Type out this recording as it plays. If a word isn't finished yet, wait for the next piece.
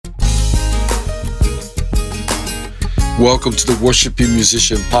Welcome to the Worshiping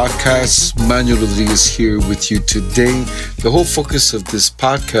Musician Podcast. Manuel Rodriguez here with you today. The whole focus of this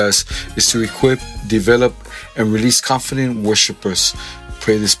podcast is to equip, develop, and release confident worshipers.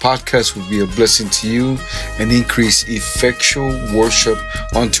 Pray this podcast will be a blessing to you and increase effectual worship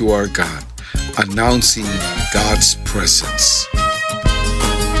unto our God, announcing God's presence.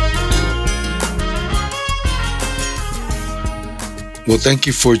 Well, thank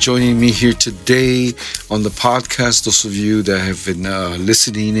you for joining me here today on the podcast. Those of you that have been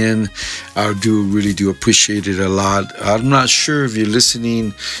listening in, I really do appreciate it a lot. I'm not sure if you're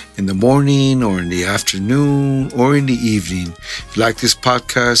listening in the morning or in the afternoon or in the evening. If you like this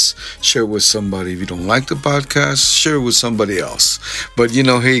podcast, share it with somebody. If you don't like the podcast, share it with somebody else. But,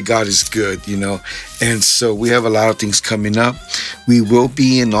 hey, God is good, And so we have a lot of things coming up. We will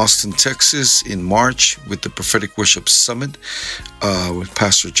be in Austin, Texas in March with the Prophetic Worship Summit with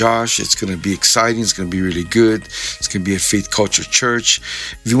Pastor Josh. It's going to be exciting. It's going to be really good. It's going to be a Faith Culture Church.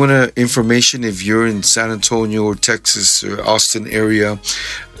 If you want information, if you're in San Antonio or Texas or Austin area,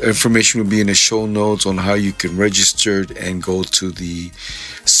 information will be in the show notes on how you can register and go to the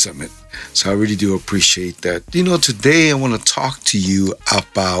summit. So I really do appreciate that. Today I want to talk to you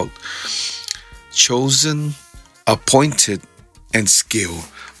about chosen, appointed, and skill.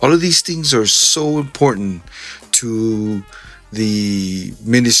 All of these things are so important to the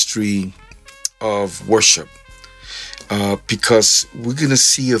ministry of worship because we're going to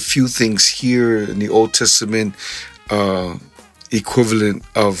see a few things here in the Old Testament equivalent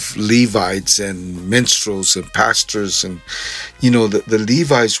of Levites and minstrels and pastors. And, the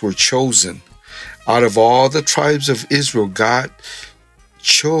Levites were chosen. Out of all the tribes of Israel, God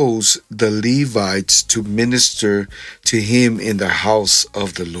chose the Levites to minister to him in the house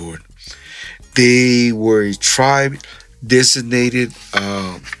of the Lord. They were a tribe designated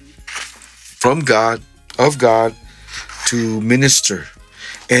from God, of God, to minister.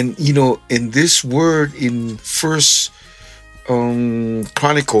 And, in this word in First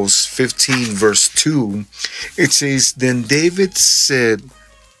Chronicles 15 verse 2, it says, "Then David said,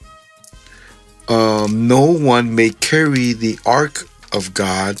 no one may carry the ark of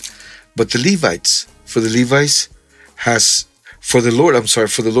God, but the Levites. For the Lord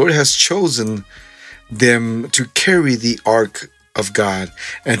has chosen them to carry the ark of God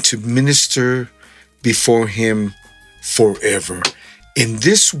and to minister before him forever." In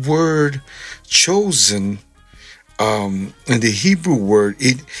this word chosen, in the Hebrew word,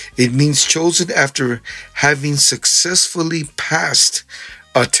 it means chosen after having successfully passed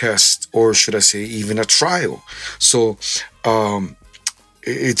a test, or should I say even a trial. So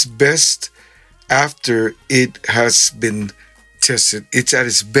it's best after it has been tested. It's at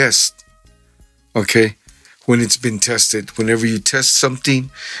its best, okay, when it's been tested. Whenever you test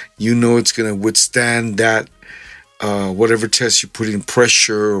something, it's going to withstand that, whatever test you put in,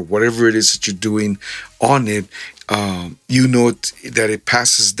 pressure or whatever it is that you're doing on it, that it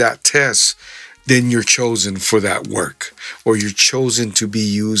passes that test, then you're chosen for that work, or you're chosen to be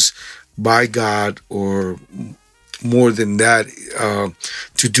used by God, or more than that,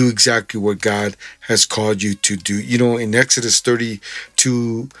 to do exactly what God has called you to do. In Exodus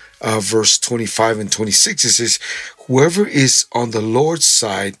 32, verse 25 and 26, it says, "Whoever is on the Lord's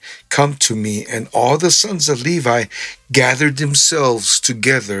side, come to me." And all the sons of Levi gathered themselves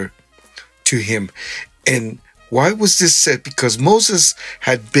together to him. And why was this said? Because Moses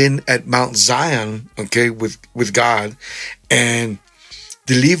had been at Mount Zion, okay, with God, and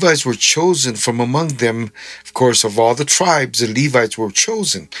the Levites were chosen from among them. Of course, of all the tribes, the Levites were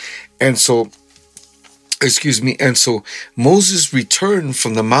chosen. And so Moses returned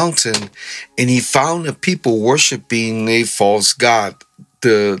from the mountain, and he found a people worshiping a false god,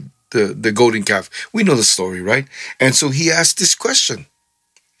 the golden calf. We know the story, right? And so he asked this question.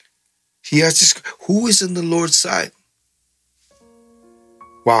 Who is in the Lord's side?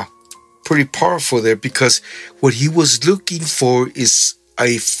 Wow, pretty powerful there, because what he was looking for is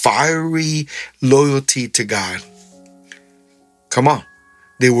a fiery loyalty to God. Come on.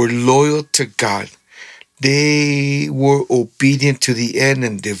 They were loyal to God. They were obedient to the end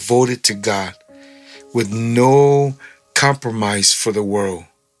and devoted to God with no compromise for the world.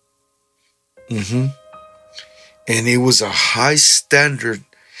 And it was a high standard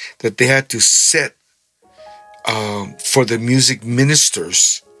that they had to set for the music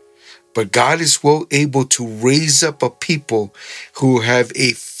ministers. But God is well able to raise up a people who have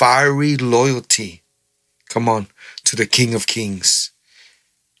a fiery loyalty, come on, to the King of Kings,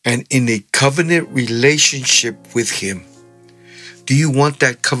 and in a covenant relationship with him. Do you want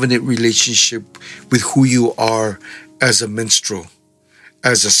that covenant relationship with who you are as a minstrel,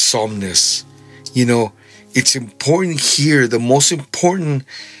 as a psalmist? it's important here. The most important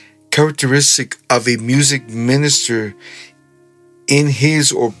characteristic of a music minister in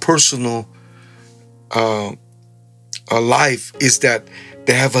his or personal life is that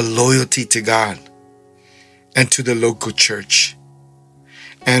they have a loyalty to God and to the local church.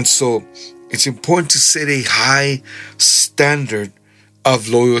 And so it's important to set a high standard of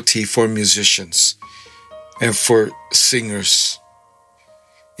loyalty for musicians and for singers.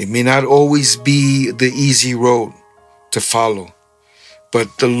 It may not always be the easy road to follow,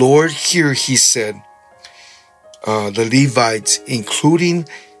 but the Lord here, he said, the Levites, including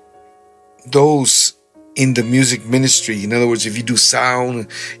those in the music ministry. In other words, if you do sound,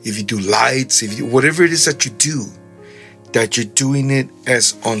 if you do lights, whatever it is that you do, that you're doing it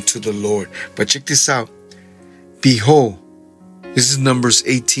as unto the Lord. But check this out. Behold, this is Numbers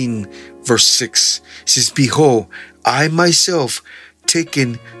 18, verse 6. It says, behold, I myself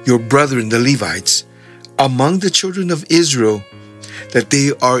taken your brethren, the Levites, among the children of Israel, that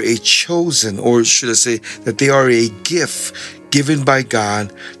they are a chosen, or should I say, that they are a gift given by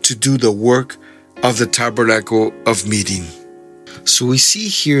God to do the work of the tabernacle of meeting. So we see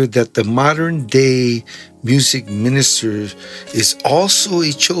here that the modern day music minister is also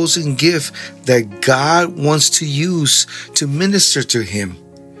a chosen gift that God wants to use to minister to him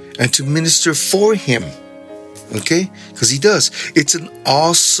and to minister for him. Okay? Because he does. It's an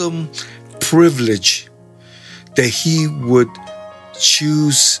awesome privilege that he would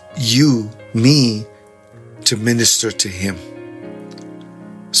choose you, me, to minister to him.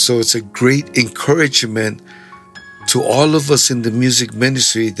 So it's a great encouragement to all of us in the music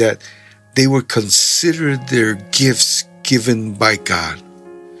ministry that they were considered their gifts given by God.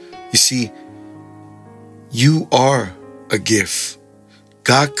 You see, you are a gift.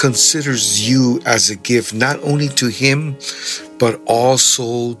 God considers you as a gift, not only to him, but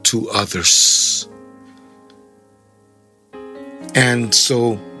also to others. And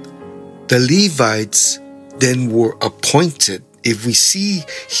so the Levites then were appointed. If we see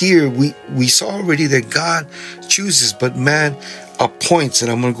here, we saw already that God chooses, but man appoints.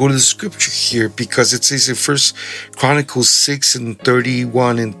 And I'm going to go to the scripture here because it says in 1 Chronicles 6 and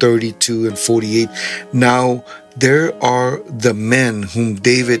 31 and 32 and 48. Now there are the men whom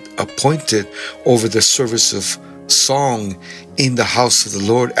David appointed over the service of song in the house of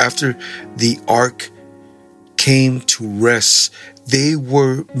the Lord after the ark came to rest. They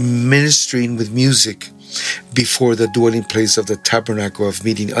were ministering with music before the dwelling place of the tabernacle of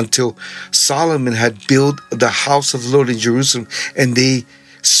meeting until Solomon had built the house of the Lord in Jerusalem, and they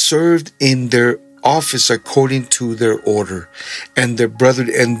served in their office according to their order. And their brethren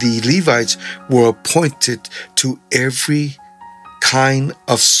and the Levites were appointed to every kind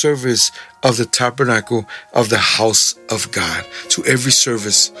of service of the tabernacle of the house of God, to every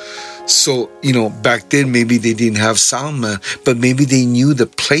service. So, back then maybe they didn't have sound man, but maybe they knew the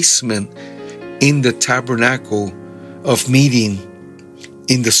placement in the tabernacle of meeting,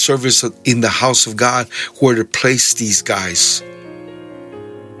 in the service in the house of God, where to place these guys.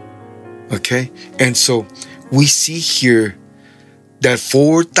 Okay? And so we see here that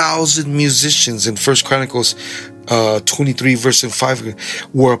 4,000 musicians in 1 Chronicles 23 verse 5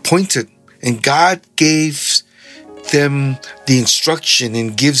 were appointed, and God gave them the instruction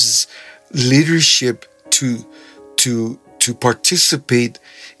and gives leadership to participate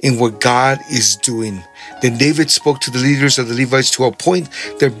in what God is doing. Then David spoke to the leaders of the Levites to appoint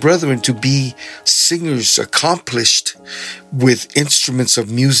their brethren to be singers accomplished with instruments of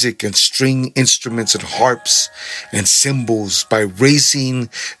music and string instruments and harps and cymbals, by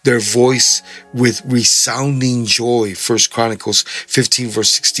raising their voice with resounding joy. 1 Chronicles 15 verse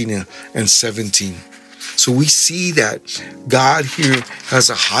 16 and 17. So we see that God here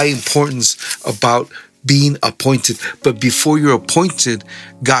has a high importance about being appointed. But before you're appointed,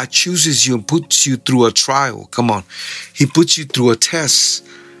 God chooses you and puts you through a trial. Come on. He puts you through a test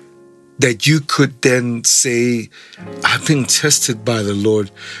that you could then say, I've been tested by the Lord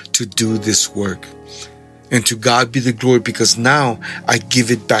to do this work. And to God be the glory, because now I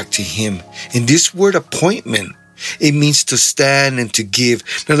give it back to him. And this word appointment, it means to stand and to give.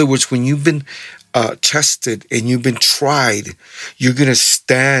 In other words, when you've been tested and you've been tried, you're going to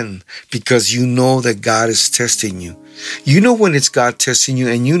stand because you know that God is testing you. You know when it's God testing you,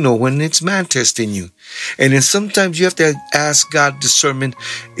 and you know when it's man testing you. And then sometimes you have to ask God discernment,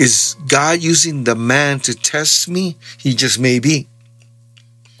 is God using the man to test me? He just may be.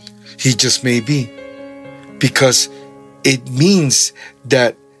 He just may be. Because it means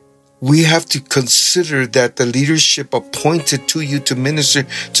that we have to consider that the leadership appointed to you to minister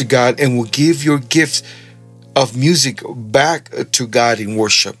to God and will give your gift of music back to God in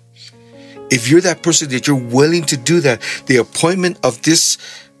worship. If you're that person that you're willing to do that, the appointment of this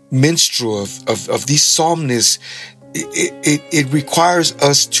minstrel, of these psalmists, it requires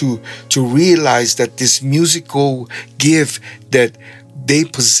us to realize that this musical gift that they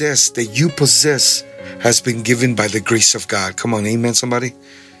possess, that you possess, has been given by the grace of God. Come on, amen, somebody?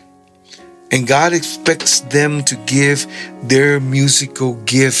 And God expects them to give their musical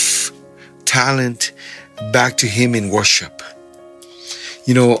gift, talent, back to Him in worship.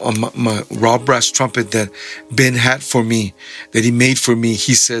 You know, my raw brass trumpet that Ben had for me, that he made for me,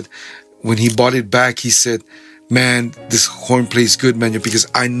 he said, when he bought it back, he said, man, this horn plays good, man, because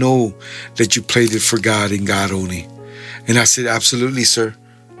I know that you played it for God and God only. And I said, absolutely, sir.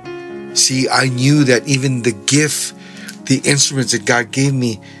 See, I knew that even the gift, the instruments that God gave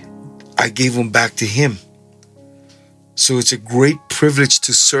me, I gave them back to Him. So it's a great privilege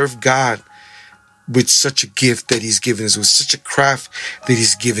to serve God with such a gift that He's given us, with such a craft that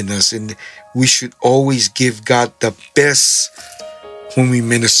He's given us. And we should always give God the best when we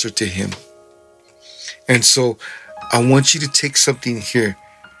minister to Him. And so I want you to take something here,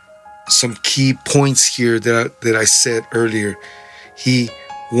 some key points here that I said earlier. He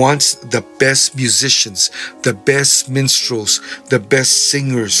wants the best musicians, the best minstrels, the best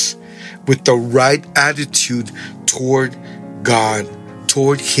singers with the right attitude toward God,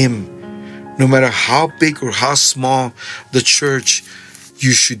 toward Him. No matter how big or how small the church,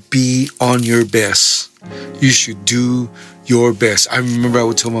 you should be on your best. You should do your best. I remember I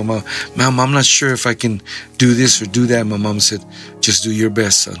would tell my mom, Mom, I'm not sure if I can do this or do that. My mom said, just do your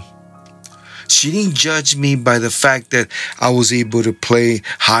best, son. She didn't judge me by the fact that I was able to play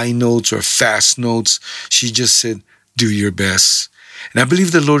high notes or fast notes. She just said, do your best. And I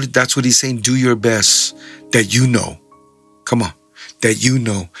believe the Lord, that's what He's saying, do your best, that you know. Come on, that you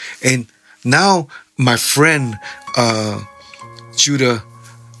know. And now my friend, Judah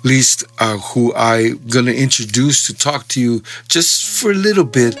Least, who I'm going to introduce to talk to you just for a little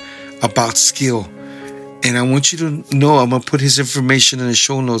bit about skill. And I want you to know, I'm going to put his information in the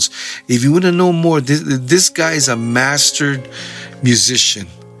show notes. If you want to know more, this guy is a mastered musician.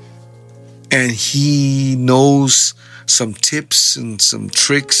 And he knows some tips and some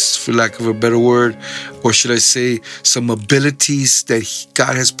tricks, for lack of a better word, or should I say some abilities that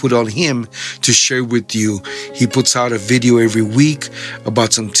God has put on him to share with you. He puts out a video every week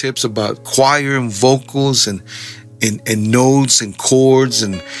about some tips about choir and vocals and notes and chords,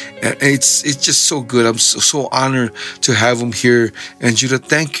 and it's just so good. I'm so honored to have him here. And Judah,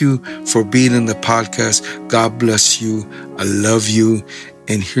 thank you for being in the podcast. God bless you. I love you.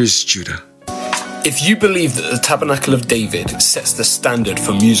 And here's Judah. If you believe that the Tabernacle of David sets the standard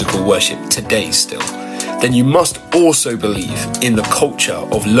for musical worship today still, then you must also believe in the culture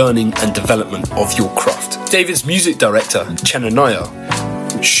of learning and development of your craft. David's music director,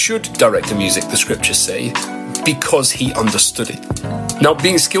 Chenaniah, should direct the music, the scriptures say, because he understood it. Now,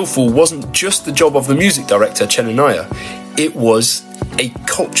 being skillful wasn't just the job of the music director, Chenaniah, it was a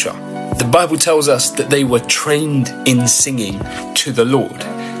culture. The Bible tells us that they were trained in singing to the Lord.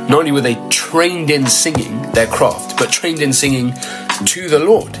 Not only were they trained in singing their craft, but trained in singing to the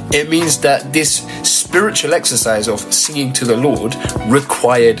Lord. It means that this spiritual exercise of singing to the Lord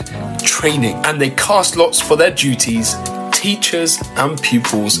required training, and they cast lots for their duties, teachers and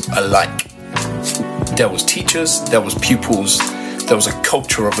pupils alike. There was teachers, there was pupils, there was a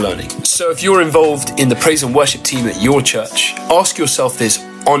culture of learning. So if you're involved in the praise and worship team at your church, ask yourself this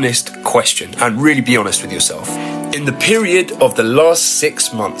honest question and really be honest with yourself. In the period of the last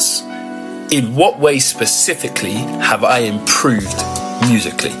 6 months, in what way specifically have I improved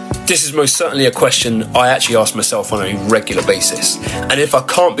musically? This is most certainly a question I actually ask myself on a regular basis. And if I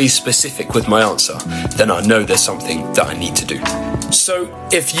can't be specific with my answer, then I know there's something that I need to do. So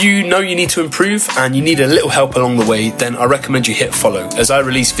if you know you need to improve and you need a little help along the way, then I recommend you hit follow, as I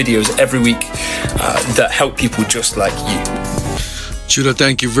release videos every week that help people just like you. Judah,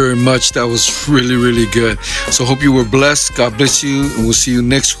 thank you very much. That was really, really good. So hope you were blessed. God bless you. And we'll see you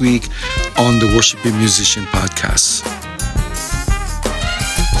next week on the Worshiping Musician Podcast.